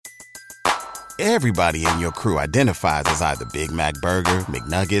Everybody in your crew identifies as either Big Mac Burger,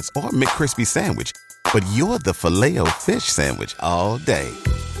 McNuggets, or McCrispy Sandwich. But you're the Filet-O-Fish Sandwich all day.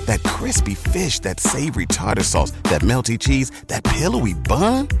 That crispy fish, that savory tartar sauce, that melty cheese, that pillowy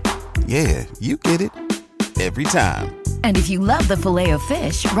bun. Yeah, you get it. Every time. And if you love the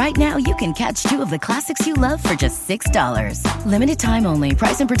Filet-O-Fish, right now you can catch two of the classics you love for just $6. Limited time only.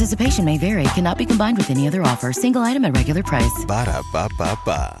 Price and participation may vary. Cannot be combined with any other offer. Single item at regular price.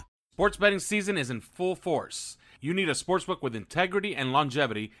 Ba-da-ba-ba-ba. Sports betting season is in full force. You need a sportsbook with integrity and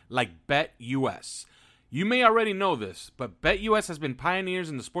longevity like BetUS. You may already know this, but BetUS has been pioneers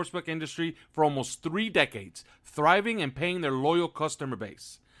in the sportsbook industry for almost 3 decades, thriving and paying their loyal customer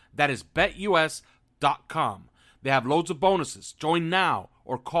base. That is BetUS.com. They have loads of bonuses. Join now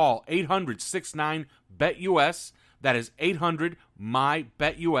or call 800-69-BET-US. That is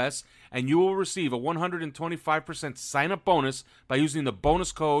 800-MY-BET-US. And you will receive a 125% sign-up bonus by using the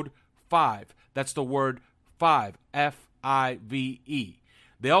bonus code 5. That's the word 5, F-I-V-E.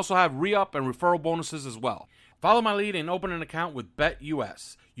 They also have re-up and referral bonuses as well. Follow my lead and open an account with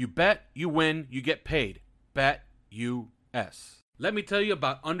BetUS. You bet, you win, you get paid. BetUS. Let me tell you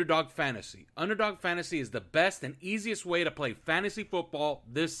about Underdog Fantasy. Underdog Fantasy is the best and easiest way to play fantasy football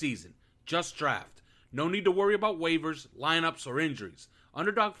this season. Just draft. No need to worry about waivers, lineups, or injuries.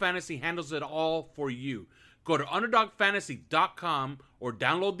 Underdog Fantasy handles it all for you. Go to UnderdogFantasy.com or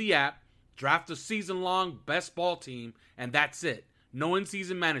download the app, draft a season-long best ball team, and that's it. No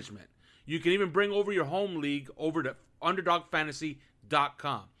in-season management. You can even bring over your home league over to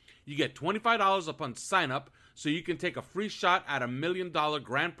UnderdogFantasy.com. You get $25 upon sign-up, so you can take a free shot at $1 million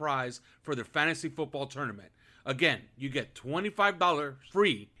grand prize for their fantasy football tournament. Again, you get $25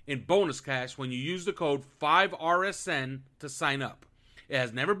 free in bonus cash when you use the code 5RSN to sign up. It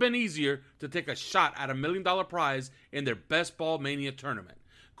has never been easier to take a shot at $1 million prize in their Best Ball Mania tournament.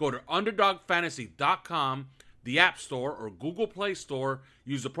 Go to UnderdogFantasy.com, the App Store, or Google Play Store.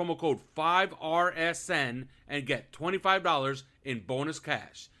 Use the promo code 5RSN and get $25 in bonus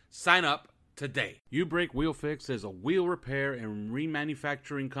cash. Sign up today. U-Brake Wheel Fix is a wheel repair and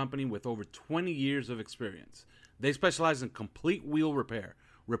remanufacturing company with over 20 years of experience. They specialize in complete wheel repair,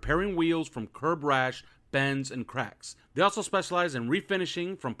 repairing wheels from curb rash, bends, and cracks. They also specialize in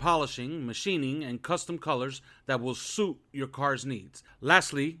refinishing from polishing, machining, and custom colors that will suit your car's needs.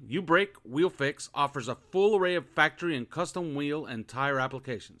 Lastly, U-Brake Wheel Fix offers a full array of factory and custom wheel and tire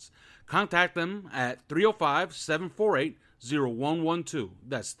applications. Contact them at 305-748-0112.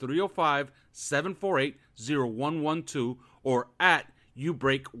 That's 305-748-0112 or at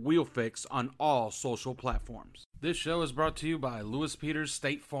U-Brake Wheel Fix on all social platforms. This show is brought to you by Lewis Peters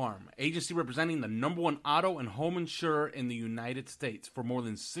State Farm, agency representing the #1 auto and home insurer in the United States for more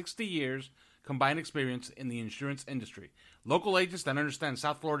than 60 years combined experience in the insurance industry. Local agents that understand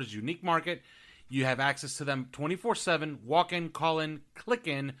South Florida's unique market. You have access to them 24/7, walk in, call in, click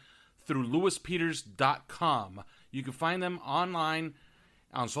in through lewispeters.com. You can find them online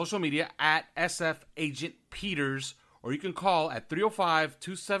on social media at SF Agent Peters, or you can call at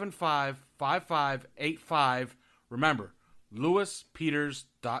 305-275-5585. Remember,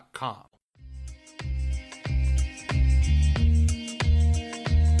 lewispeters.com.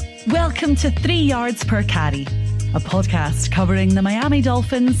 Welcome to 3 Yards Per Carry, a podcast covering the Miami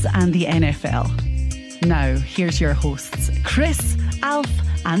Dolphins and the NFL. Now, here's your hosts, Chris, Alf,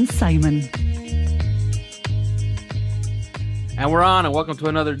 and Simon. And we're on, and welcome to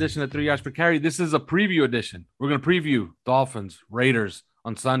another edition of 3 Yards Per Carry. This is a preview edition. We're going to preview Dolphins, Raiders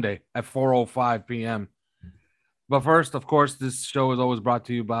on Sunday at 4:05 p.m. But first, of course, this show is always brought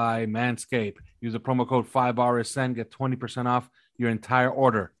to you by Manscaped. Use the promo code 5RSN, get 20% off your entire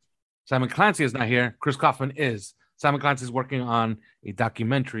order. Simon Clancy is not here. Chris Kaufman is. Simon Clancy is working on a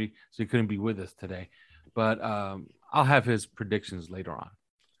documentary, so he couldn't be with us today. But I'll have his predictions later on.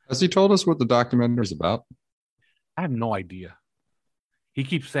 Has he told us what the documentary is about? I have no idea. He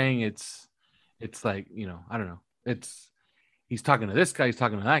keeps saying it's like, I don't know. He's talking to this guy, he's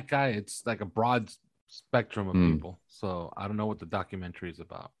talking to that guy. It's like a broad spectrum of people. So I don't know what the documentary is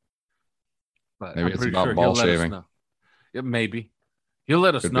about. But maybe I'm it's pretty about sure ball he'll let us shaving. know. Yeah, maybe. He'll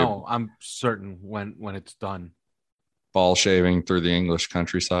let us Could know. be. I'm certain when it's done. Ball shaving through the English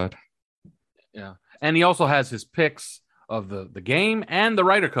countryside. Yeah. And he also has his picks of the game and the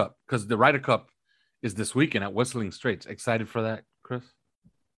Ryder Cup, because the Ryder Cup is this weekend at Whistling Straits. Excited for that, Chris?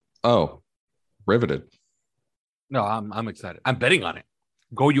 Oh, riveted. No, I'm excited. I'm betting on it.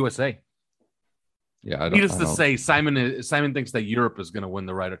 Go USA. Yeah, Needless to say, Simon thinks that Europe is going to win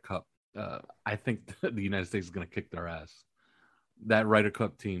the Ryder Cup. I think the United States is going to kick their ass. That Ryder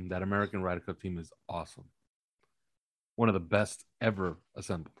Cup team, that American Ryder Cup team, is awesome. One of the best ever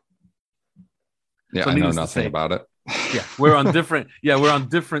assembled. Yeah, So I know needless to nothing say, about it. yeah, we're on different. Yeah, we're on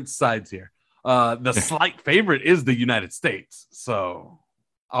different sides here. The slight favorite is the United States, so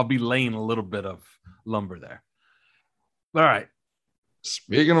I'll be laying a little bit of lumber there. All right,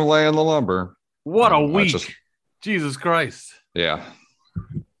 Speaking of laying the lumber, what a I week! Jesus Christ! yeah,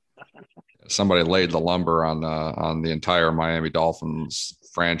 somebody laid the lumber on the entire Miami Dolphins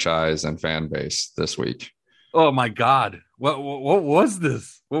franchise and fan base this week. Oh my God! What was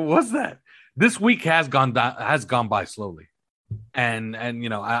this? What was that? This week has gone by slowly, and you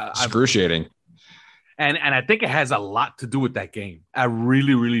know Excruciating. And I think it has a lot to do with that game. I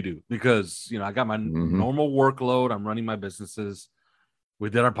really, really do. Because, you know, I got my normal workload. I'm running my businesses.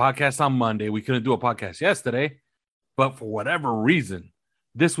 We did our podcast on Monday. We couldn't do a podcast yesterday. But for whatever reason,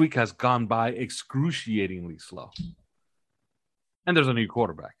 this week has gone by excruciatingly slow. And there's a new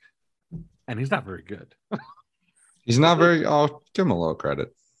quarterback. And he's not very good. He's not very. I'll give him a little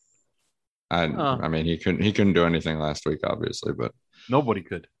credit. I mean, he couldn't do anything last week, obviously, but nobody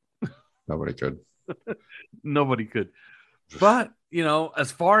could. Nobody could. Nobody could. But, you know,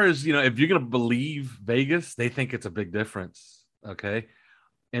 as far as, you know, if you're going to believe Vegas, they think it's a big difference. Okay.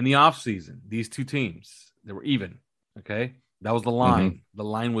 In the offseason, these two teams, they were even. Okay. That was the line. Mm-hmm. The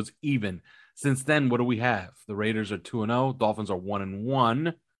line was even. Since then, what do we have? The Raiders are 2-0. Dolphins are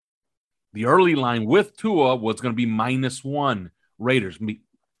 1-1. The early line with Tua was going to be -1 Raiders,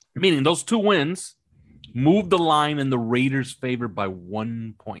 meaning those two wins moved the line in the Raiders' favor by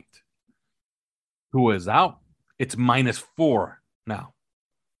 1 point. Tua is out. It's -4 now.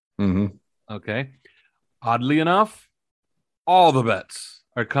 Mm-hmm. Okay. Oddly enough, all the bets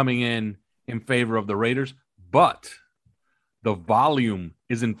are coming in favor of the Raiders, but the volume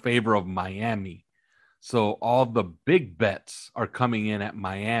is in favor of Miami. So all the big bets are coming in at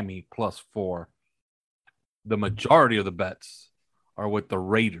Miami +4. The majority of the bets are with the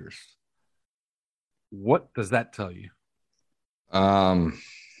Raiders. What does that tell you? That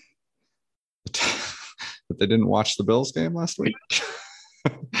they didn't watch the Bills game last week.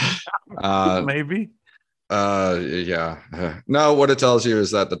 Maybe. Yeah. No, what it tells you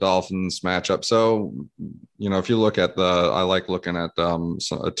is that the Dolphins match up. So, you know, if you look at I like looking at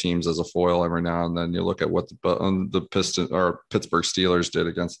teams as a foil every now and then. You look at what the Pittsburgh Steelers did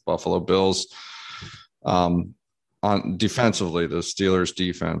against the Buffalo Bills. On defensively, the Steelers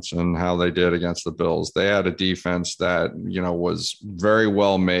defense and how they did against the Bills. They had a defense that, you know, was very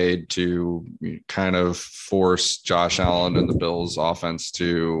well made to kind of force Josh Allen and the Bills offense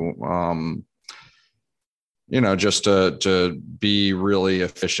to, you know, just to be really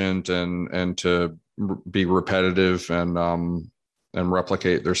efficient and to be repetitive and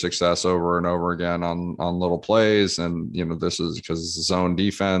replicate their success over and over again on little plays. And, you know, this is because it's zone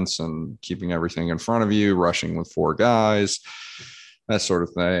defense and keeping everything in front of you, rushing with 4 guys, that sort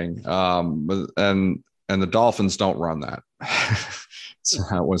of thing. And the Dolphins don't run that. So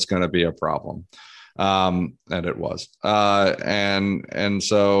that was going to be a problem. And it was. And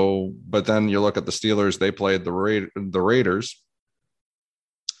so, but then you look at the Steelers, they played the Raiders,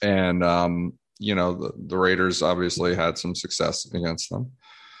 and, you know, the Raiders obviously had some success against them.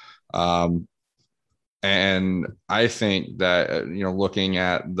 And I think that, you know, looking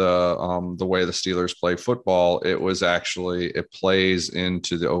at the way the Steelers play football, it plays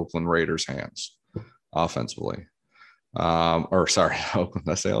into the Oakland Raiders' hands offensively. Oakland.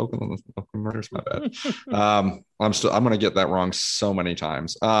 I say Oakland Raiders. My bad. I'm going to get that wrong so many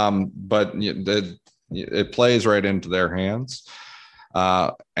times. But it plays right into their hands.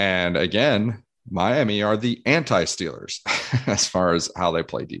 And again, Miami are the anti-Steelers as far as how they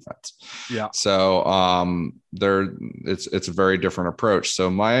play defense. Yeah. So it's a very different approach. So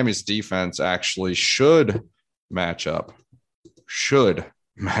Miami's defense actually should match up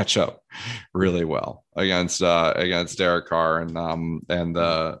really well against Derek Carr and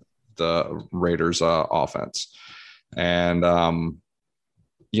the Raiders offense. And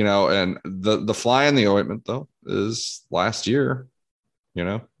you know, and the fly in the ointment though is last year, you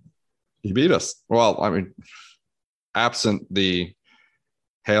know, he beat us. Well, I mean, absent the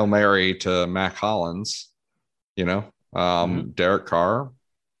Hail Mary to Mac Hollins, you know, Derek Carr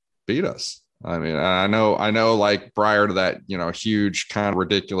beat us. I mean, I know like prior to that, you know, huge kind of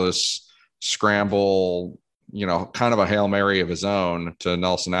ridiculous scramble, you know, kind of a Hail Mary of his own to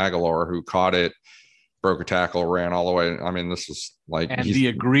Nelson Aguilar, who caught it, broke a tackle, ran all the way. I mean, this was like, and the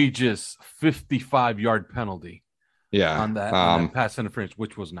egregious 55-yard penalty. Yeah. On that pass interference,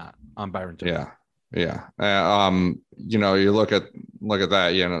 which was not on Byron Jones. Yeah. You know, you look at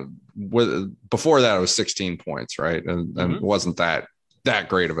that, you know, before that it was 16 points, right? And it wasn't that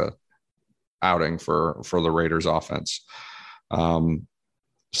great of a outing for the Raiders offense.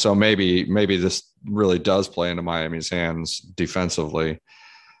 So maybe really does play into Miami's hands defensively.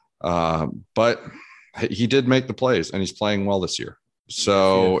 But he did make the plays, and he's playing well this year.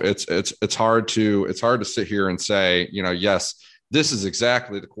 So it's hard to sit here and say, yes, this is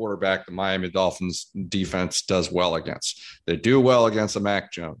exactly the quarterback the Miami Dolphins defense does well against. They do well against a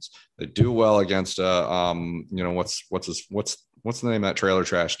Mac Jones. They do well against what's the name of that trailer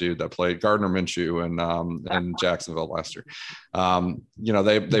trash dude that played Gardner Minshew in Jacksonville last year.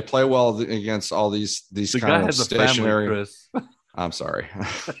 They play well against all these kind of stationary. I'm sorry.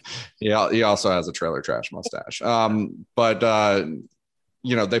 He also has a trailer trash mustache.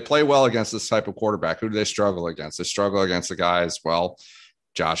 They play well against this type of quarterback. Who do they struggle against? They struggle against the guys. Well,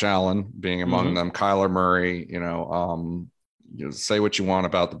 Josh Allen being among them, Kyler Murray, say what you want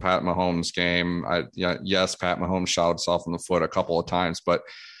about the Pat Mahomes game. Yes, Pat Mahomes shot himself in the foot a couple of times, but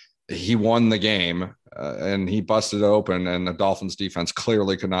he won the game and he busted open, and the Dolphins defense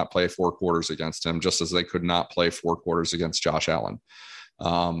clearly could not play 4 quarters against him, just as they could not play 4 quarters against Josh Allen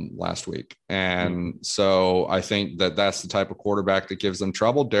last week. And so I think that's the type of quarterback that gives them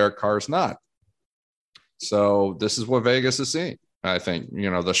trouble. Derek Carr's not. So this is what Vegas is seeing. I think,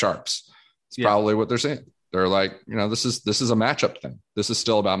 the sharps, it's probably what they're seeing. They're like, this is a matchup thing. This is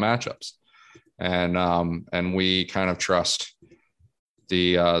still about matchups. And we kind of trust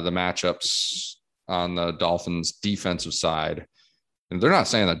the matchups on the Dolphins defensive side. And they're not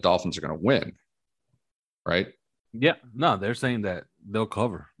saying that Dolphins are going to win, right? Yeah, no, they're saying that they'll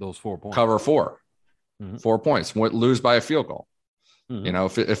cover those 4 points. Cover 4. 4 points. Lose by a field goal.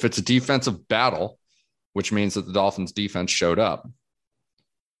 If it's a defensive battle, which means that the Dolphins defense showed up,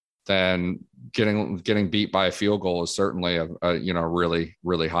 then getting beat by a field goal is certainly a really,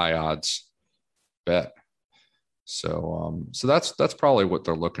 really high odds bet. So that's probably what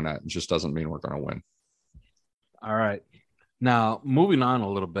they're looking at. It just doesn't mean we're going to win. All right. Now, moving on a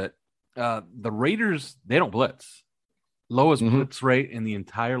little bit, the Raiders, they don't blitz. Lowest blitz rate in the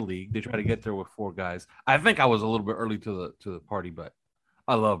entire league. They try to get there with 4 guys. I think I was a little bit early to the party, but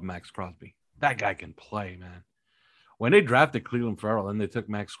I love Max Crosby. That guy can play, man. When they drafted Cleveland Farrell and they took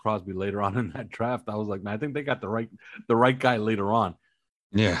Max Crosby later on in that draft, I was like, man, I think they got the right guy later on.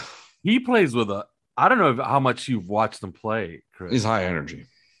 Yeah. He plays with I don't know how much you've watched him play, Chris. He's high energy.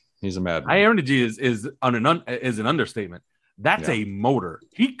 He's a madman. High energy is an understatement. That's a motor.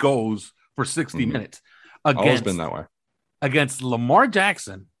 He goes for 60 minutes. Always been that way. Against Lamar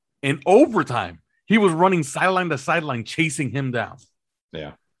Jackson in overtime, he was running sideline to sideline, chasing him down.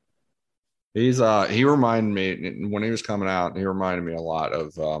 Yeah. He reminded me when he was coming out, he reminded me a lot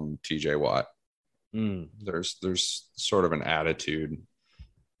of TJ Watt. There's sort of an attitude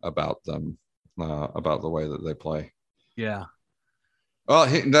about them, about the way that they play. Yeah. Well,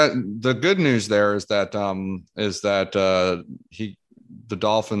 the good news there is that the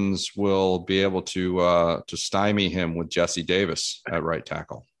Dolphins will be able to stymie him with Jesse Davis at right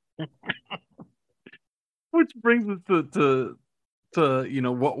tackle. Which brings us to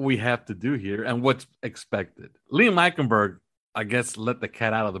what we have to do here and what's expected. Liam Eichenberg, I guess, let the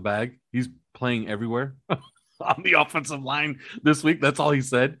cat out of the bag. He's playing everywhere on the offensive line this week. That's all he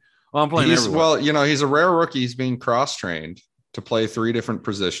said. Well, I'm playing everywhere. Well, he's a rare rookie. He's being cross-trained to play 3 different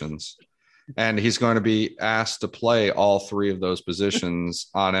positions. And he's going to be asked to play all 3 of those positions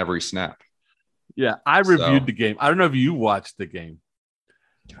on every snap. Yeah, I reviewed the game. I don't know if you watched the game.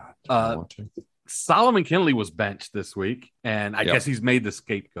 Solomon Kinley was benched this week, and I guess he's made the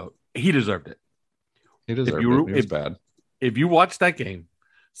scapegoat. He deserved it. He deserved it. He was bad. If you watch that game,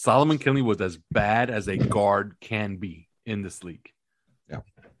 Solomon Kinley was as bad as a guard can be in this league. Yeah.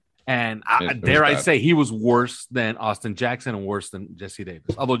 And I say he was worse than Austin Jackson and worse than Jesse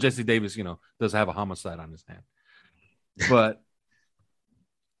Davis. Although Jesse Davis, does have a homicide on his hand. But,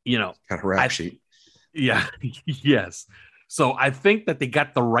 got a rap sheet. Yeah. Yes. So I think that they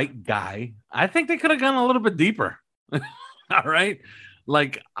got the right guy. I think they could have gone a little bit deeper. All right.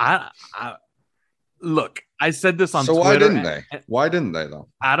 Like look, I said this on Twitter. So why didn't they? Why didn't they though?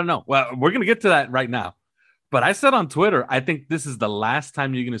 I don't know. Well, we're going to get to that right now. But I said on Twitter, I think this is the last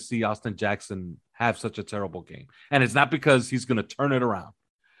time you're going to see Austin Jackson have such a terrible game. And it's not because he's going to turn it around.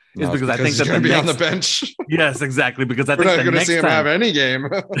 It's because I think he's going to be on the bench. Yes, exactly. Because I think we're not going to see him have any game.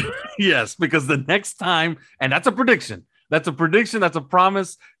 Yes, because the next time, and that's a prediction. That's a prediction. That's a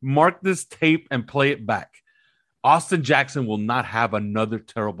promise. Mark this tape and play it back. Austin Jackson will not have another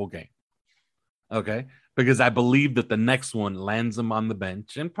terrible game. Okay? Because I believe that the next one lands him on the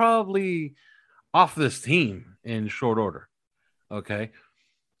bench and probably off this team in short order. Okay?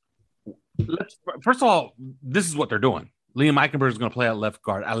 First of all, this is what they're doing. Liam Eichenberg is going to play at left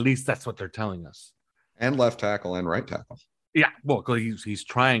guard. At least that's what they're telling us. And left tackle and right tackle. Yeah, well, 'cause he's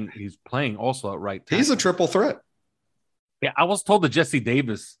playing also at right tackle. He's a triple threat. Yeah, I was told that Jesse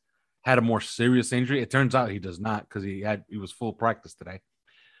Davis had a more serious injury. It turns out he does not because he was full practice today.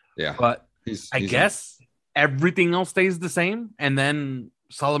 Yeah, But he's I guess everything else stays the same, and then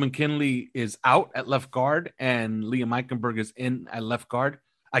Solomon Kinley is out at left guard, and Liam Eichenberg is in at left guard.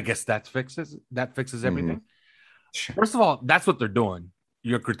 I guess that fixes everything. First of all, that's what they're doing.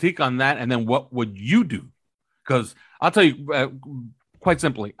 Your critique on that, and then what would you do? Because I'll tell you quite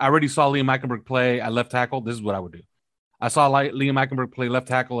simply, I already saw Liam Eichenberg play at left tackle. This is what I would do. I saw Liam Eichenberg play left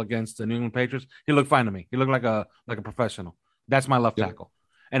tackle against the New England Patriots. He looked fine to me. He looked like a professional. That's my left tackle.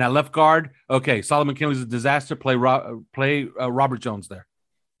 And at left guard, okay, Solomon Kinley's a disaster. Play Robert Jones there,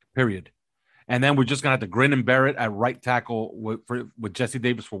 period. And then we're just gonna have to grin and bear it at right tackle with Jesse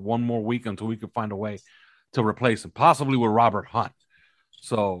Davis for one more week until we can find a way to replace him, possibly with Robert Hunt.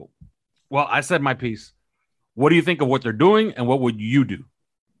 So, well, I said my piece. What do you think of what they're doing, and what would you do?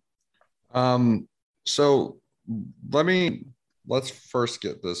 So let's first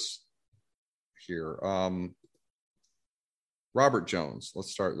get this here. Robert Jones.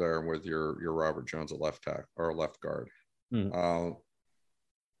 Let's start there with your Robert Jones at left tackle or left guard.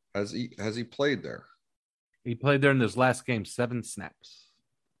 Has he played there? He played there in his last game, 7 snaps.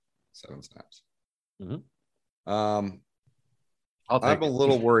 7 snaps. Mm-hmm. I'm a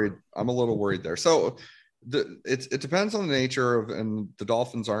little worried there. So it depends on the nature of, and the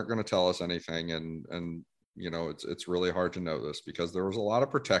Dolphins aren't going to tell us anything, and it's really hard to know this because there was a lot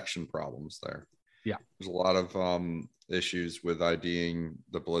of protection problems there. Yeah, there's a lot of issues with IDing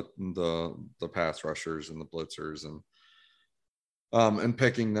the pass rushers and the blitzers and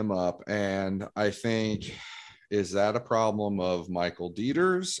picking them up. And I think, is that a problem of Michael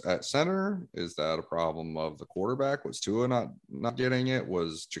Dieters at center? Is that a problem of the quarterback? Was Tua not getting it?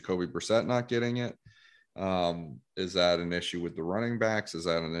 Was Jacoby Brissett not getting it? Is that an issue with the running backs? Is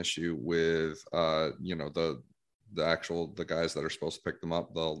that an issue with the guys that are supposed to pick them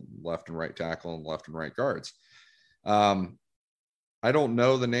up, the left and right tackle and left and right guards? I don't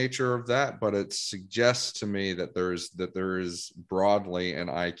know the nature of that, but it suggests to me that there is broadly an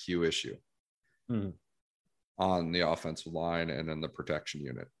IQ issue on the offensive line and in the protection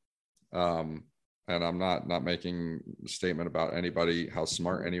unit. And I'm not making a statement about anybody, how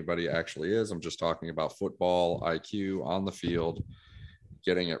smart anybody actually is. I'm just talking about football IQ on the field,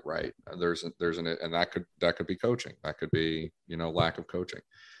 getting it right. And that could be coaching. That could be, lack of coaching.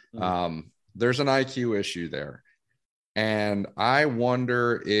 There's an IQ issue there. And I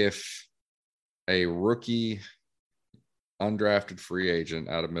wonder if a rookie undrafted free agent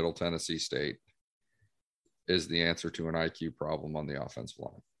out of Middle Tennessee State is the answer to an IQ problem on the offensive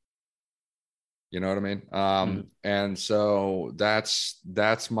line. You know what I mean? And so that's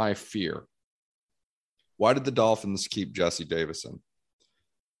my fear. Why did the Dolphins keep Jesse Davis in?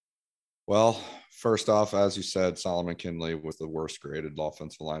 Well, first off, as you said, Solomon Kinley was the worst graded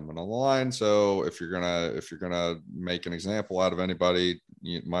offensive lineman on the line. So if you're gonna make an example out of anybody,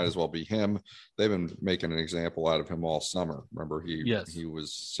 you might as well be him. They've been making an example out of him all summer. Remember, he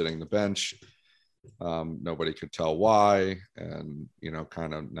was sitting the bench. Nobody could tell why, and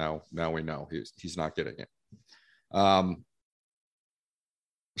kind of now we know he's not getting it.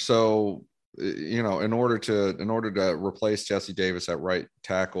 So in order to replace Jesse Davis at right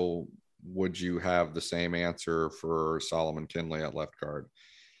tackle, would you have the same answer for Solomon Kinley at left guard?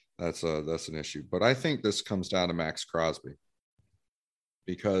 That's an issue. But I think this comes down to Max Crosby,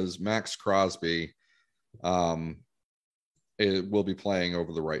 because Max Crosby will be playing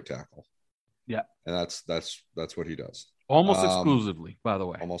over the right tackle. Yeah. And that's what he does. Almost exclusively, by the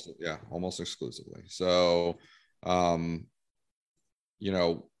way. Almost exclusively. So, he'll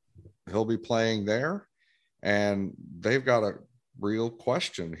be playing there, and they've got a real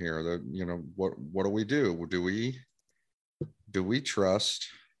question here that, what do we do? Do we trust,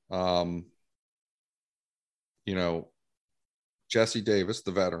 Jesse Davis,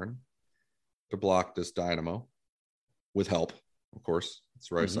 the veteran, to block this dynamo with help? Of course, it's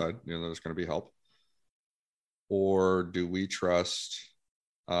the right side. There's going to be help. Or do we trust,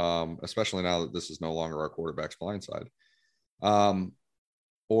 especially now that this is no longer our quarterback's blind side,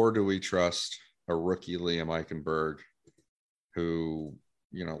 or do we trust a rookie Liam Eichenberg, who,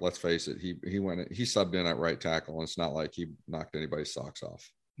 let's face it, he subbed in at right tackle, and it's not like he knocked anybody's socks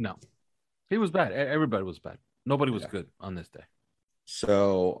off. No, he was bad. Everybody was bad. Nobody was good on this day.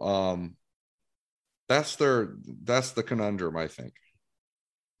 So, that's the conundrum, I think.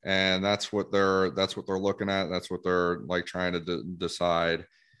 And that's what they're looking at. That's what they're trying to decide.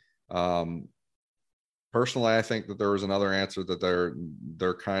 Personally, I think that there was another answer that they're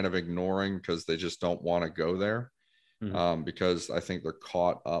kind of ignoring because they just don't want to go there. because I think they're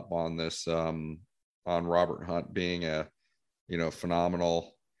caught up on this, on Robert Hunt being a,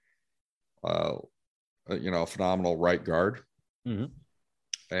 phenomenal, phenomenal right guard. Mm-hmm.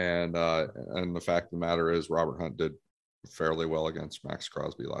 And the fact of the matter is Robert Hunt did fairly well against Max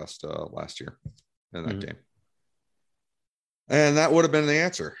Crosby last year in that game. And that would have been the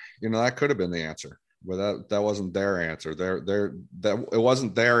answer. That could have been the answer. But that wasn't their answer. That it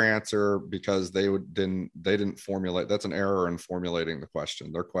wasn't their answer because they didn't formulate. That's an error in formulating the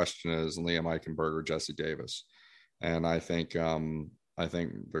question. Their question is Liam Eichenberger, Jesse Davis, and I think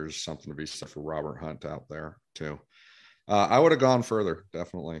there's something to be said for Robert Hunt out there too. I would have gone further,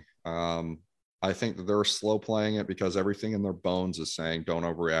 definitely. I think that they're slow playing it because everything in their bones is saying don't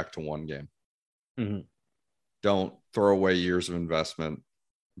overreact to one game. Mm-hmm. Don't throw away years of investment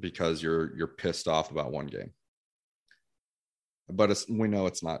because you're pissed off about one game. But we know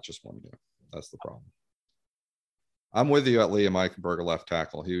it's not just one game. That's the problem. I'm with you at Liam Eichenberger left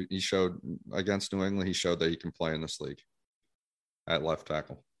tackle. He showed against New England. He showed that he can play in this league at left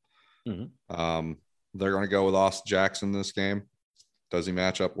tackle. Mm-hmm. They're going to go with Austin Jackson this game. Does he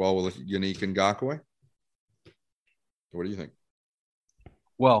match up well with Yannick Ngakoue? What do you think?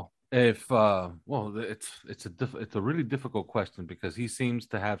 Well, it's a really difficult question because he seems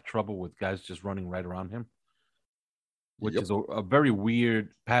to have trouble with guys just running right around him, which is a very weird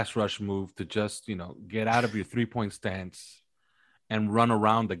pass rush move to just, get out of your 3-point stance and run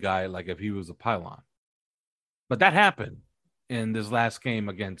around the guy like if he was a pylon. But that happened in this last game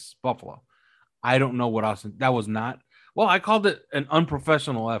against Buffalo. I don't know what Austin, that was not, well, I called it an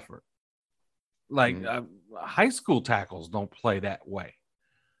unprofessional effort. Like high school tackles don't play that way.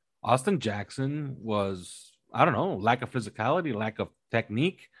 Austin Jackson was, I don't know, lack of physicality, lack of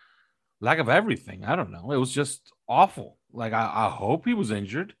technique, lack of everything. I don't know. It was just awful. Like, I hope he was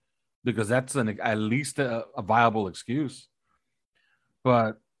injured because that's at least a viable excuse.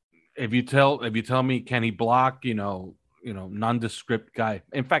 But if you tell me, can he block, nondescript guy?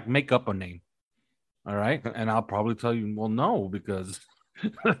 In fact, make up a name. All right. And I'll probably tell you, well, no, because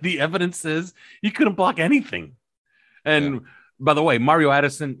the evidence says he couldn't block anything. And by the way, Mario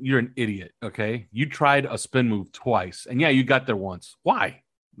Addison, you're an idiot. Okay. You tried a spin move twice. And you got there once. Why?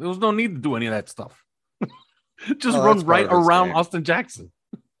 There was no need to do any of that stuff. Just run right around game. Austin Jackson.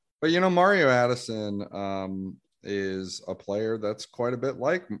 But, Mario Addison is a player that's quite a bit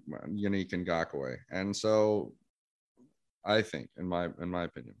like Yannick Ngakoue. And so I think, in my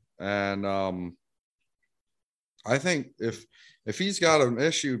opinion, and I think if he's got an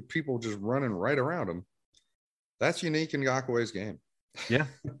issue, people just running right around him, that's Yannick Ngakoue's game. Yeah.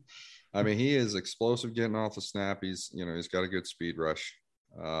 I mean, he is explosive getting off the snap. He's got a good speed rush.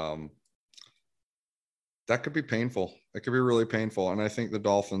 That could be painful. It could be really painful. And I think the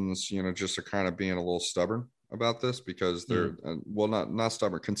Dolphins, just are kind of being a little stubborn about this because they're, not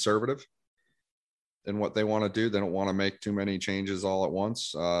stubborn, conservative in what they want to do. They don't want to make too many changes all at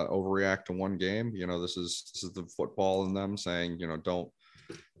once, overreact to one game. This is the football in them saying,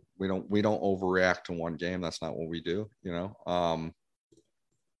 we don't overreact to one game. That's not what we do,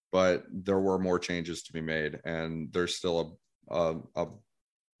 but there were more changes to be made, and there's still a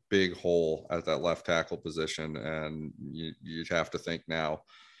big hole at that left tackle position. And you'd have to think now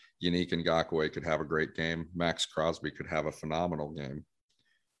Yannick Ngakoue could have a great game. Max Crosby could have a phenomenal game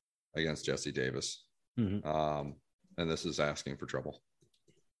against Jesse Davis. Mm-hmm. And this is asking for trouble.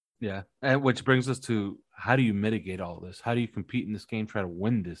 Yeah. And which brings us to, how do you mitigate all this? How do you compete in this game, try to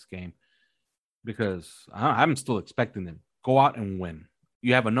win this game? Because I'm still expecting them. Go out and win.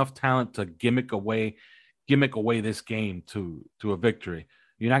 You have enough talent to gimmick away this game to a victory.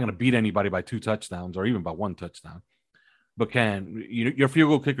 You're not going to beat anybody by 2 touchdowns or even by 1 touchdown. But your field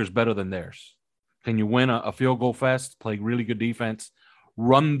goal kicker is better than theirs? Can you win a field goal fest, play really good defense,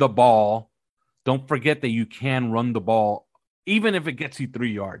 run the ball? Don't forget that you can run the ball, even if it gets you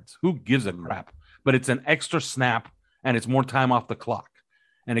 3 yards. Who gives a crap? But it's an extra snap, and it's more time off the clock,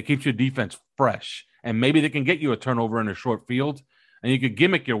 and it keeps your defense fresh. And maybe they can get you a turnover in a short field, and you could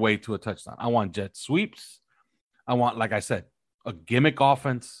gimmick your way to a touchdown. I want jet sweeps. I want, like I said, a gimmick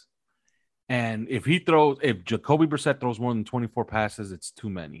offense. And if Jacoby Brissett throws more than 24 passes, it's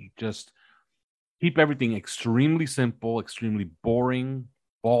too many. Just keep everything extremely simple, extremely boring,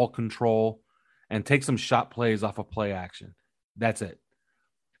 ball control, and take some shot plays off of play action. That's it.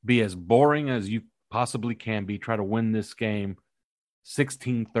 Be as boring as you possibly can be. Try to win this game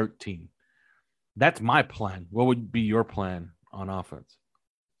 16-13. That's my plan. What would be your plan on offense?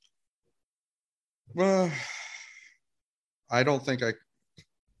 Well, I don't think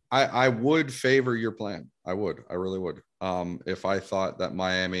I would favor your plan. I really would. If I thought that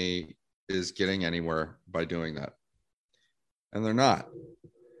Miami is getting anywhere by doing that. and they're not.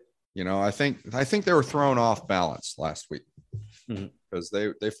 You know, I think they were thrown off balance last week because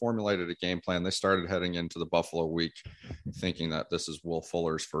they formulated a game plan. They started heading into the Buffalo week thinking that this is Will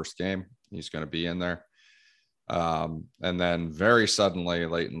Fuller's first game. He's going to be in there. And then very suddenly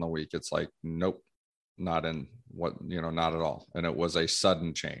late in the week, it's like, nope, not in what, you know, not at all. And it was a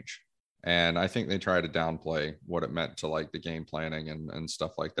sudden change. And I think they tried to downplay what it meant to like the game planning and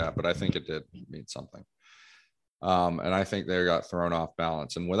stuff like that. But I think it did mean something. And I think they got thrown off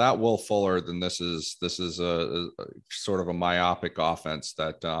balance. And without Will Fuller, then this is a sort of a myopic offense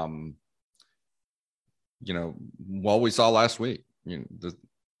that, you know, what we saw last week. You know,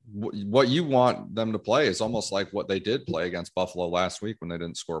 what you want them to play is almost like what they did play against Buffalo last week when they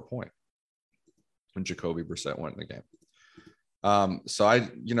didn't score a point when Jacoby Brissett went in the game. So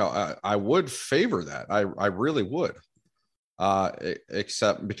I would favor that. I really would.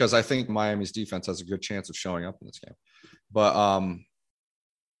 Except because I think Miami's defense has a good chance of showing up in this game, but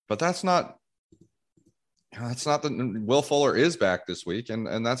that's not the Will Fuller is back this week,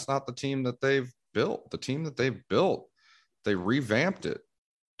 and that's not the team that they've built. The team that they've built, they revamped it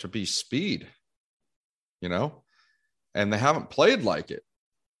to be speed, you know, and they haven't played like it,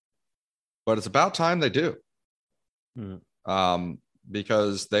 but it's about time they do.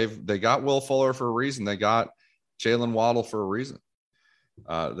 Because they got Will Fuller for a reason. They got Jalen Waddle for a reason.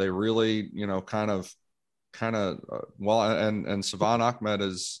 They really, you know, kind of, well, and Savon Ahmed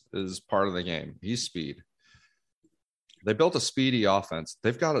is part of the game. He's speed. They built a speedy offense.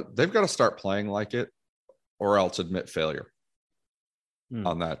 They've got to start playing like it, or else admit failure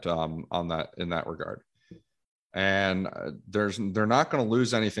on that in that regard. And they're not going to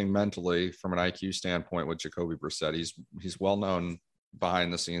lose anything mentally from an IQ standpoint with Jacoby Brissett. He's well known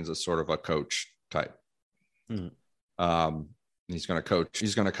behind the scenes as sort of a coach type. He's going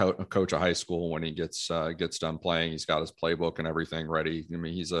to coach a high school when he gets done playing. He got his playbook and everything ready. I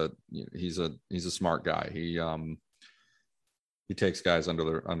mean, he's a smart guy. He takes guys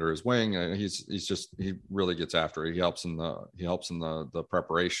under his wing. He really gets after it. He helps in the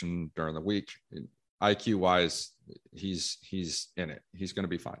preparation during the week. IQ wise, he's in it. He's going to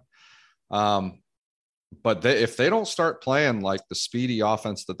be fine. But if they don't start playing like the speedy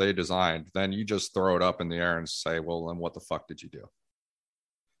offense that they designed, then you just throw it up in the air and say, well, then what the fuck did you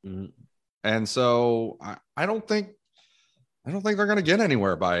do? And so I don't think they're going to get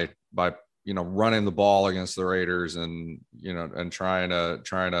anywhere by, you know, running the ball against the Raiders and, you know, and trying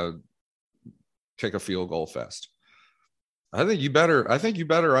to kick a field goal fest. I think you better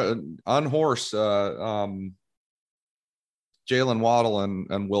unhorse Jalen Waddle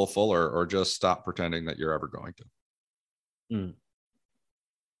and Will Fuller, or just stop pretending that you're ever going to.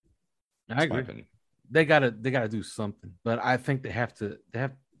 I agree. They gotta do something, but I think they have to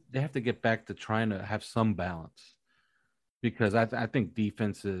get back to trying to have some balance, because I think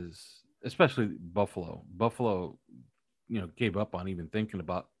defenses, especially Buffalo, you know, gave up on even thinking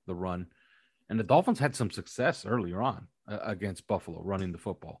about the run, and the Dolphins had some success earlier on against Buffalo running the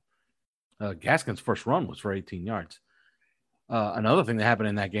football. Gaskin's first run was for 18 yards. Another thing that happened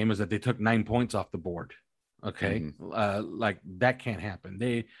in that game is that they took 9 points off the board. Okay. Like that can't happen.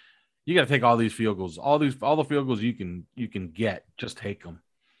 You got to take all these field goals, all the field goals you can get, just take them.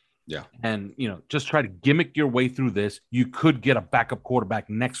 Yeah. And, you know, just try to gimmick your way through this. You could get a backup quarterback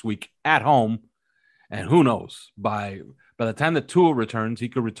next week at home. And who knows, by the time that Tua returns, he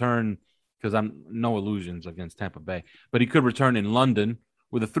could return, because I'm no illusions against Tampa Bay, but he could return in London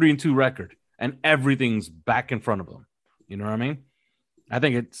with a 3-2 record, and everything's back in front of him. You know what I mean? I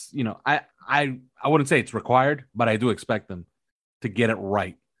think it's, you know, I wouldn't say it's required, but I do expect them to get it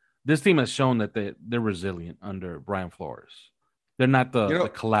right. This team has shown that they're resilient under Brian Flores. They're not the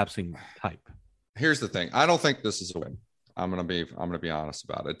collapsing type. Here's the thing. I don't think this is a win. I'm gonna be honest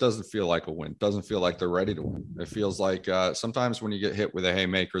about it. It doesn't feel like a win. It doesn't feel like they're ready to win. It feels like sometimes when you get hit with a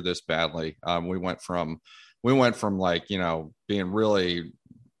haymaker this badly, we went from like, you know, being really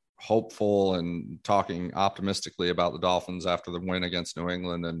hopeful and talking optimistically about the Dolphins after the win against New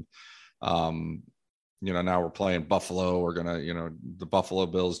England, and you know, now we're playing Buffalo. We're gonna, you know, the Buffalo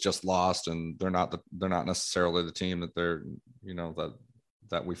Bills just lost, and they're not necessarily the team that they're, you know,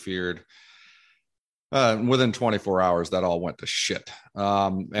 that we feared. Within 24 hours, that all went to shit.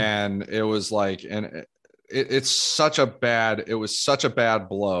 And it was like, and it was such a bad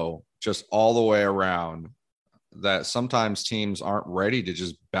blow just all the way around, that sometimes teams aren't ready to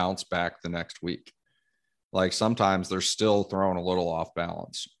just bounce back the next week. Like sometimes they're still thrown a little off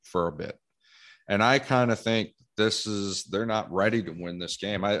balance for a bit. And I kind of think they're not ready to win this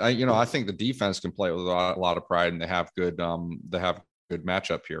game. I think the defense can play with a lot of pride, and they have good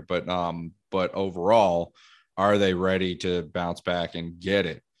matchup here. But overall, Are they ready to bounce back and get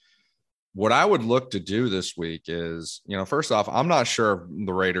it? What I would look to do this week is, first off, I'm not sure if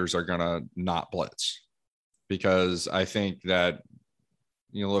the Raiders are going to not blitz, because I think that,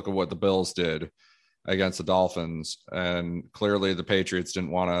 look at what the Bills did against the Dolphins, and clearly the Patriots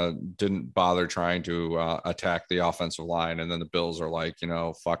didn't bother trying to attack the offensive line. And then the Bills are like,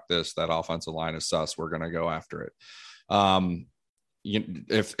 fuck this, that offensive line is sus, we're going to go after it.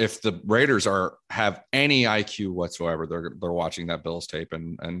 If the Raiders have any IQ whatsoever, they're watching that Bills tape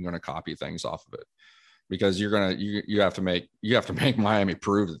and going to copy things off of it, because you have to make Miami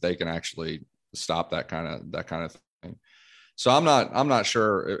prove that they can actually stop that kind of thing. So I'm not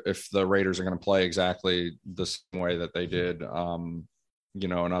sure if the Raiders are going to play exactly the same way that they did, in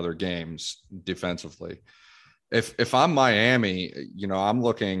other games defensively. If I'm Miami, I'm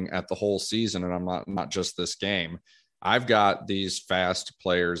looking at the whole season, and I'm not just this game. I've got these fast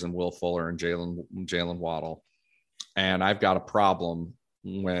players in Will Fuller and Jalen Waddle, and I've got a problem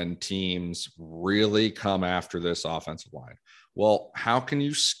when teams really come after this offensive line. Well, how can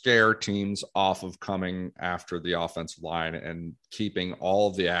you scare teams off of coming after the offensive line and keeping all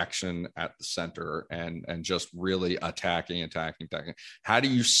of the action at the center and just really attacking? How do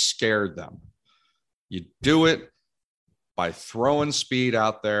you scare them? You do it by throwing speed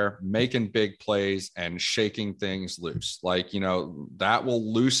out there, making big plays, and shaking things loose. That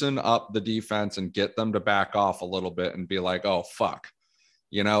will loosen up the defense and get them to back off a little bit and be like, oh, fuck.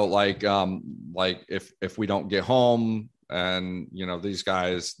 If we don't get home, and these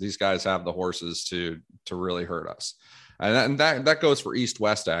guys have the horses to really hurt us, and that goes for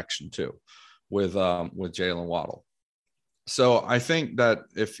east-west action too, with Jalen Waddle. So I think that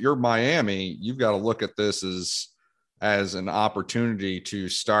if you're Miami, you've got to look at this as an opportunity to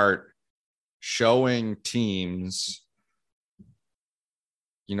start showing teams,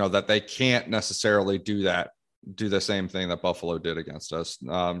 that they can't necessarily do the same thing that Buffalo did against us,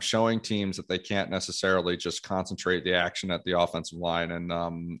 showing teams that they can't necessarily just concentrate the action at the offensive line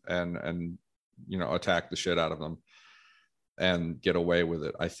and attack the shit out of them and get away with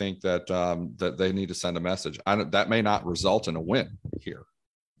it. I think that that they need to send a message. That may not result in a win here,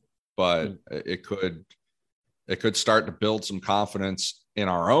 but it could start to build some confidence in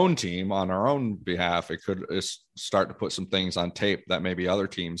our own team on our own behalf. It could start to put some things on tape that maybe other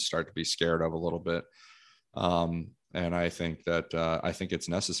teams start to be scared of a little bit. And I think that I think it's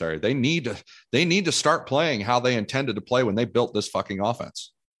necessary. They need to start playing how they intended to play when they built this fucking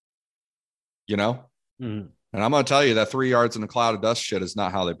offense. Mm-hmm. And I'm going to tell you that 3 yards in a cloud of dust shit is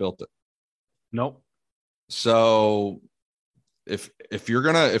not how they built it. Nope. So if you're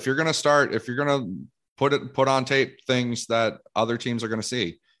gonna put on tape things that other teams are going to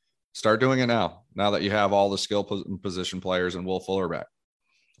see, start doing it now that you have all the skill position players and Will Fuller back.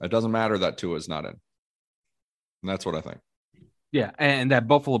 It doesn't matter that Tua is not in. And that's what I think. Yeah, and that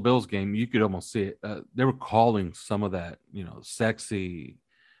Buffalo Bills game, you could almost see it. They were calling some of that, sexy,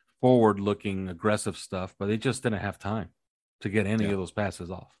 forward-looking, aggressive stuff, but they just didn't have time to get any of those passes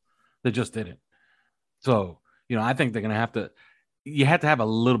off. They just didn't. So, I think they're going to have to – you have to have a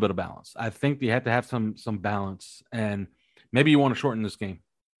little bit of balance. I think you have to have some balance, and maybe you want to shorten this game.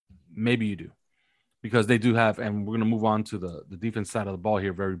 Maybe you do, because they do have – and we're going to move on to the defense side of the ball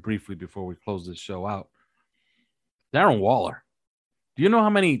here very briefly before we close this show out. Darren Waller. Do you know how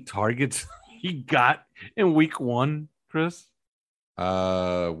many targets he got in week 1, Chris?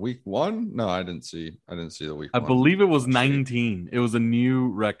 Week 1? No, I didn't see the week 1. I believe it was 19. It was a new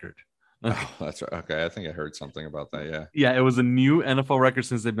record. Oh, that's right. Okay, I think I heard something about that. Yeah. Yeah, it was a new NFL record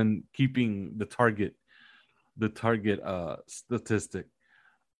since they've been keeping the target statistic.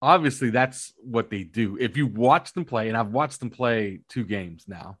 Obviously, that's what they do. If you watch them play, and I've watched them play 2 games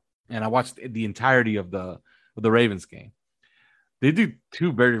now, and I watched the entirety of the Ravens game. They do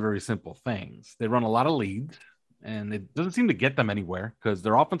 2 very, very simple things. They run a lot of leads, and it doesn't seem to get them anywhere because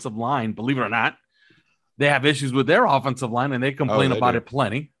their offensive line, believe it or not, they have issues with their offensive line, and they complain about it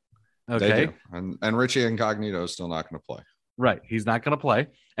plenty. Okay. And Richie Incognito is still not going to play. Right. He's not going to play.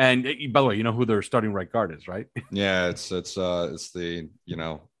 And by the way, you know who their starting right guard is, right? Yeah, it's the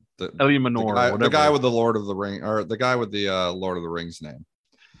Elie Manor, the guy with the Lord of the Ring, or the guy with the Lord of the Rings name.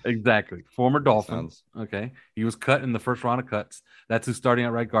 Exactly. Former Dolphin. Okay. He was cut in the first round of cuts. That's who's starting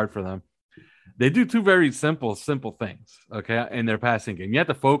at right guard for them. They do 2 very simple things, okay, in their passing game. You have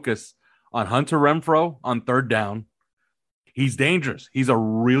to focus on Hunter Renfrow on 3rd down. He's dangerous. He's a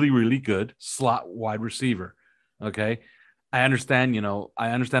really, really good slot wide receiver, okay? I understand all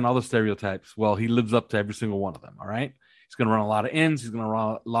the stereotypes. Well, he lives up to every single one of them, all right? He's going to run a lot of ins. He's going to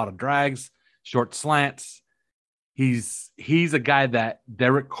run a lot of drags, short slants. He's a guy that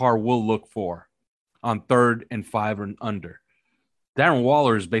Derek Carr will look for on 3rd and 5 and under. Darren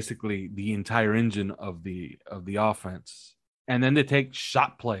Waller is basically the entire engine of the offense. And then they take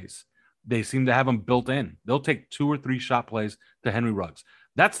shot plays. They seem to have them built in. They'll take 2 or 3 shot plays to Henry Ruggs.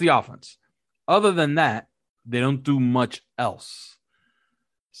 That's the offense. Other than that, they don't do much else.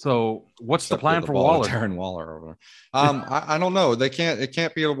 So what's the plan for Waller? Darren Waller over there. I don't know. It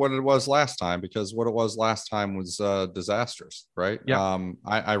can't be what it was last time, because what it was last time was disastrous, right? Yeah.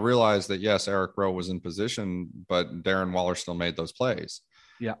 I realized that, yes, Eric Rowe was in position, but Darren Waller still made those plays.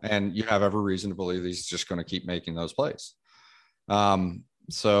 Yeah. And you have every reason to believe he's just going to keep making those plays.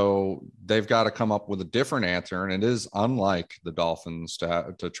 So they've got to come up with a different answer. And it is unlike the Dolphins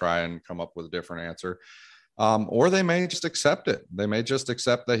to try and come up with a different answer. Or they may just accept it. They may just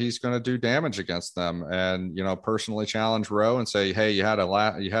accept that he's going to do damage against them, and personally challenge Rowe and say, "Hey, you had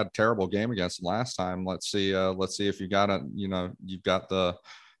a terrible game against him last time. Let's see if you got you've got the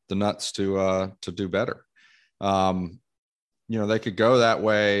nuts to do better." They could go that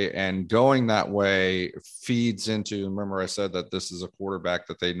way, and going that way feeds into. Remember, I said that this is a quarterback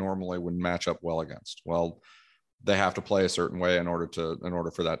that they normally would match up well against. Well, they have to play a certain way in order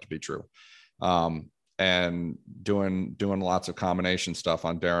for that to be true. And doing lots of combination stuff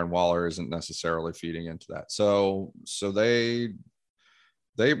on Darren Waller isn't necessarily feeding into that. So they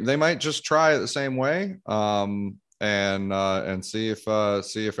might just try it the same way, and see if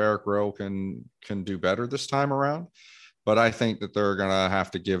Eric Rowe can do better this time around. But I think that they're gonna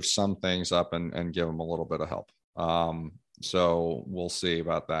have to give some things up and give them a little bit of help. So we'll see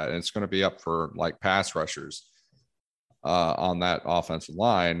about that. And it's going to be up for like pass rushers. On that offensive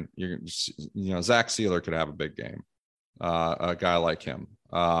line, Zach Sealer could have a big game. A guy like him.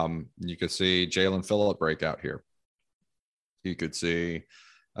 You could see Jalen Phillip break out here. You could see,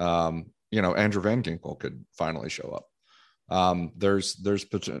 Andrew Van Ginkel could finally show up. There's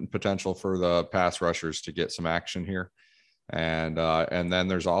potential for the pass rushers to get some action here, and then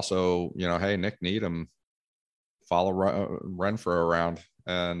there's also hey, Nick Needham, follow Renfro around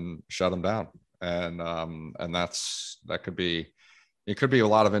and shut him down. And that could be a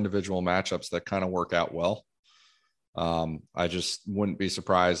lot of individual matchups that kind of work out well. I just wouldn't be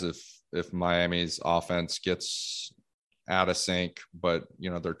surprised if Miami's offense gets out of sync, but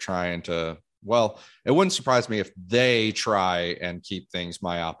they're trying to. Well, it wouldn't surprise me if they try and keep things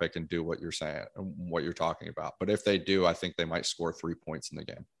myopic and do what you're saying, what you're talking about. But if they do, I think they might score 3 points in the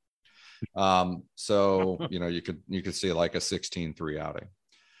game. So you could see like a 16-3 outing.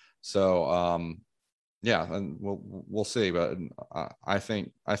 So, and we'll see, but I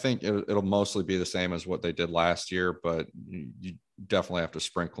think it'll mostly be the same as what they did last year, but you definitely have to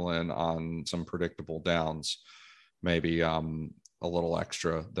sprinkle in on some predictable downs, maybe a little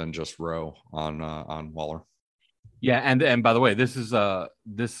extra than just Rowe on Waller. Yeah, and by the way,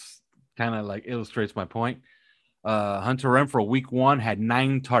 this kind of like illustrates my point. Hunter Renfrow week 1 had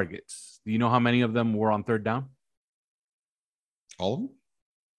 9 targets. Do you know how many of them were on 3rd down? All of them?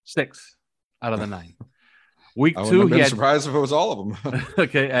 6 out of the 9. Week 2, I wouldn't have been surprised if it was all of them.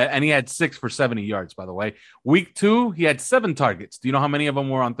 Okay, and he had 6 for 70 yards, by the way. Week 2, he had 7 targets. Do you know how many of them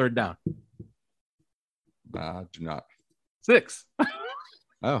were on 3rd down? Do not. 6.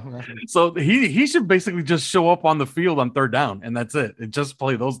 Oh, okay. So he should basically just show up on the field on 3rd down, and that's it. And just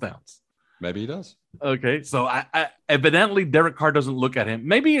play those downs. Maybe he does. Okay, so I evidently Derek Carr doesn't look at him.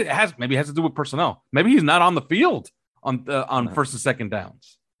 Maybe it has to do with personnel. Maybe he's not on the field on 1st and 2nd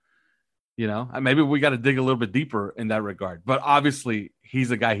downs. Maybe we got to dig a little bit deeper in that regard. But obviously,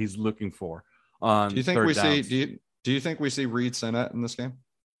 he's a guy he's looking for. Do you think we downs. Do you think we see Reed Sinnett in this game?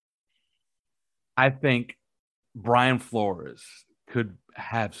 I think Brian Flores could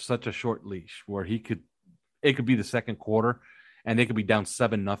have such a short leash where it could be the second quarter, and they could be down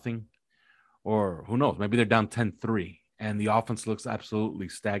 7-0, or who knows? Maybe they're down 10-3, and the offense looks absolutely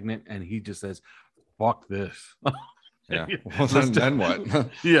stagnant, and he just says, "Fuck this." Yeah. Well, then what?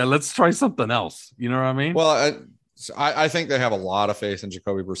 Yeah, let's try something else. You know what I mean? Well, I think they have a lot of faith in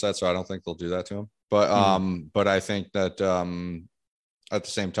Jacoby Brissett, so I don't think they'll do that to him. But I think that at the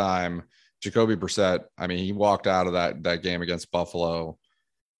same time, Jacoby Brissett, he walked out of that game against Buffalo.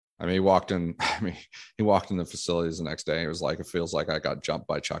 He walked in the facilities the next day. It feels like I got jumped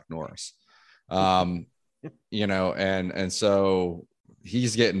by Chuck Norris. And so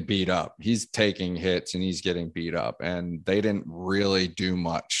he's getting beat up. He's taking hits and he's getting beat up, and they didn't really do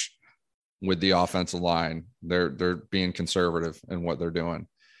much with the offensive line. They're being conservative in what they're doing.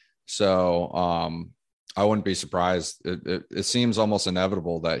 So I wouldn't be surprised. It seems almost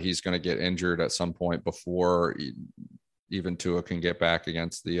inevitable that he's going to get injured at some point before even Tua can get back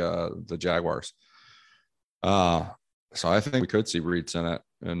against the Jaguars. So I think we could see Reed Sinnett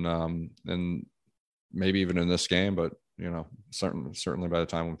in maybe even in this game, but certainly by the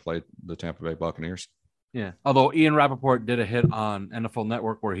time we played the Tampa Bay Buccaneers. Yeah. Although Ian Rappaport did a hit on NFL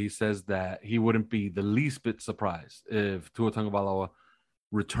Network where he says that he wouldn't be the least bit surprised if Tua Tagovailoa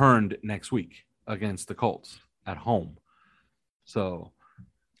returned next week against the Colts at home. So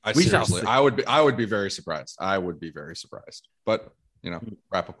I would be very surprised. I would be very surprised. But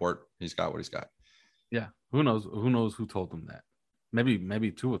Rappaport, he's got what he's got. Yeah. Who knows who told him that?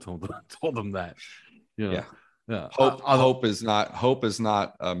 Maybe Tua told them that. Yeah. Hope is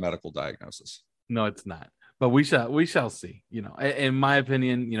not a medical diagnosis. No, it's not. But we shall see. In my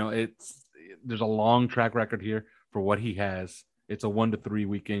opinion, there's a long track record here for what he has. It's a 1 to 3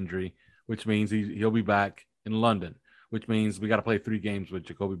 week injury, which means he'll be back in London, which means we got to play 3 games with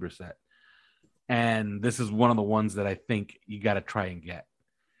Jacoby Brissett. And this is one of the ones that I think you got to try and get,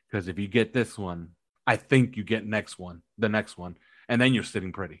 because if you get this one, I think you get the next one, and then you're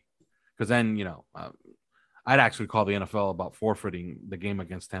sitting pretty. Because then, I'd actually call the NFL about forfeiting the game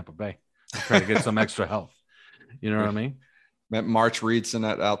against Tampa Bay. Try to get some extra help. You know what I mean? March Reedson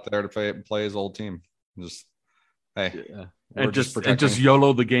out there to play his old team. Just and just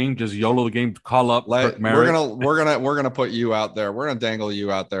YOLO the game. Just YOLO the game. Call up. We're gonna put you out there. We're gonna dangle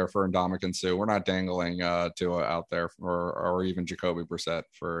you out there for Ndamukong Suh. We're not dangling Tua out there or even Jacoby Brissett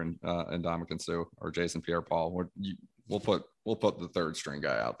for Ndamukong Suh or Jason Pierre-Paul. We'll put the third string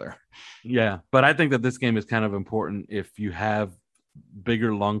guy out there. Yeah, but I think that this game is kind of important if you have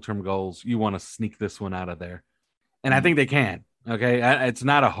bigger long-term goals. You want to sneak this one out of there, and I think they can. Okay, it's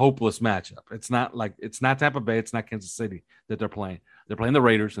not a hopeless matchup. It's not Tampa Bay, it's not Kansas City that they're playing. They're playing the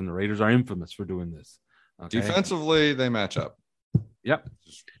Raiders, and the Raiders are infamous for doing this. Okay? Defensively, they match up. Yep.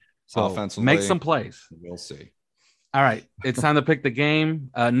 So offensively, make some plays. We'll see. All right, it's time to pick the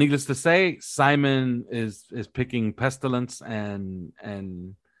game. Needless to say, Simon is picking Pestilence and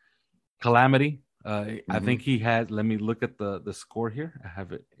Calamity. I think he has. Let me look at the score here. I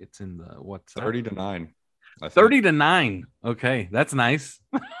have it. It's in the WhatsApp. 30-9. 30-9. Okay, that's nice.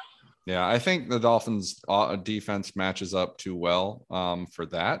 Yeah, I think the Dolphins' defense matches up too well for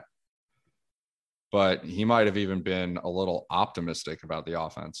that. But he might have even been a little optimistic about the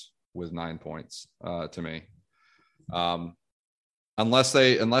offense with 9 points to me. Unless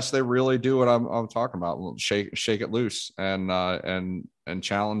they really do what I'm talking about, shake it loose and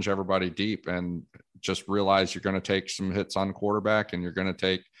challenge everybody deep, and just realize you're going to take some hits on quarterback and you're going to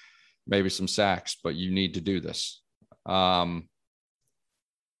take maybe some sacks, but you need to do this.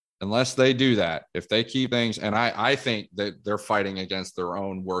 Unless they do that, if they keep things, and I think that they're fighting against their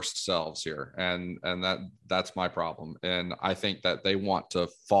own worst selves here, and that's my problem. And I think that they want to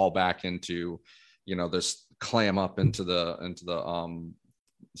fall back into, this clam up into the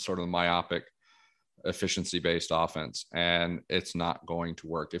sort of myopic efficiency-based offense, and it's not going to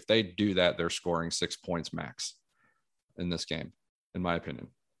work. If they do that, they're scoring 6 points max in this game, in my opinion.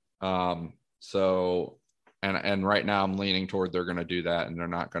 So right now I'm leaning toward they're going to do that, and they're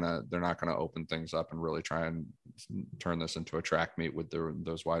not going to open things up and really try and turn this into a track meet with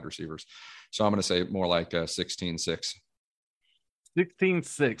those wide receivers. So I'm going to say more like 16-6.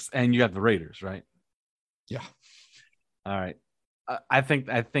 16-6, and you have the Raiders, right? Yeah. All right. I think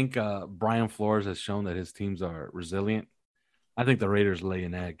Brian Flores has shown that his teams are resilient. I think the Raiders lay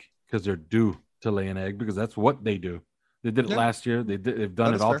an egg because they're due to lay an egg, because that's what they do. They did it last year. They've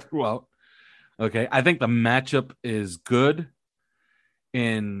done it all throughout. Okay. I think the matchup is good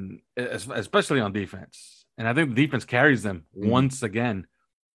especially on defense. And I think the defense carries them once again.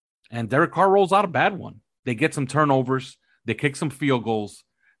 And Derek Carr rolls out a bad one. They get some turnovers. They kick some field goals.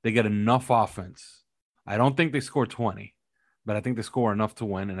 They get enough offense. I don't think they score 20, but I think they score enough to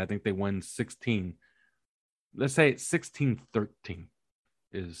win. And I think they win 16. Let's say 16-13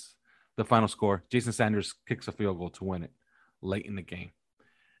 is the final score. Jason Sanders kicks a field goal to win it late in the game.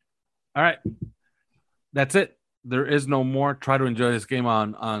 All right. That's it. There is no more. Try to enjoy this game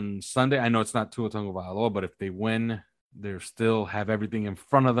on Sunday. I know it's not Tua Tagovailoa, but if they win, they still have everything in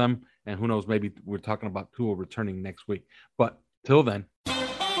front of them. And who knows, maybe we're talking about Tua returning next week. But till then.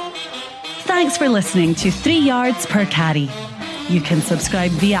 Thanks for listening to 3 Yards Per Carry. You can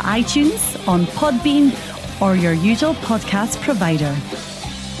subscribe via iTunes, on Podbean, or your usual podcast provider.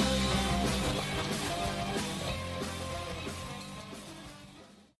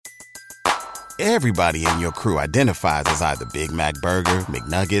 Everybody in your crew identifies as either Big Mac Burger,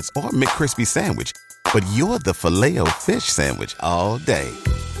 McNuggets, or McCrispy Sandwich. But you're the Filet-O-Fish Sandwich all day.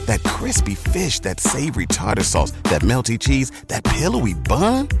 That crispy fish, that savory tartar sauce, that melty cheese, that pillowy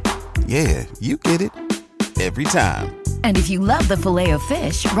bun. Yeah, you get it. Every time. And if you love the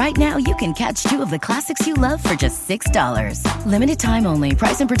Filet-O-Fish, right now you can catch 2 of the classics you love for just $6. Limited time only.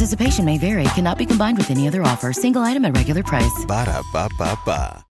 Price and participation may vary. Cannot be combined with any other offer. Single item at regular price. Ba-da-ba-ba-ba.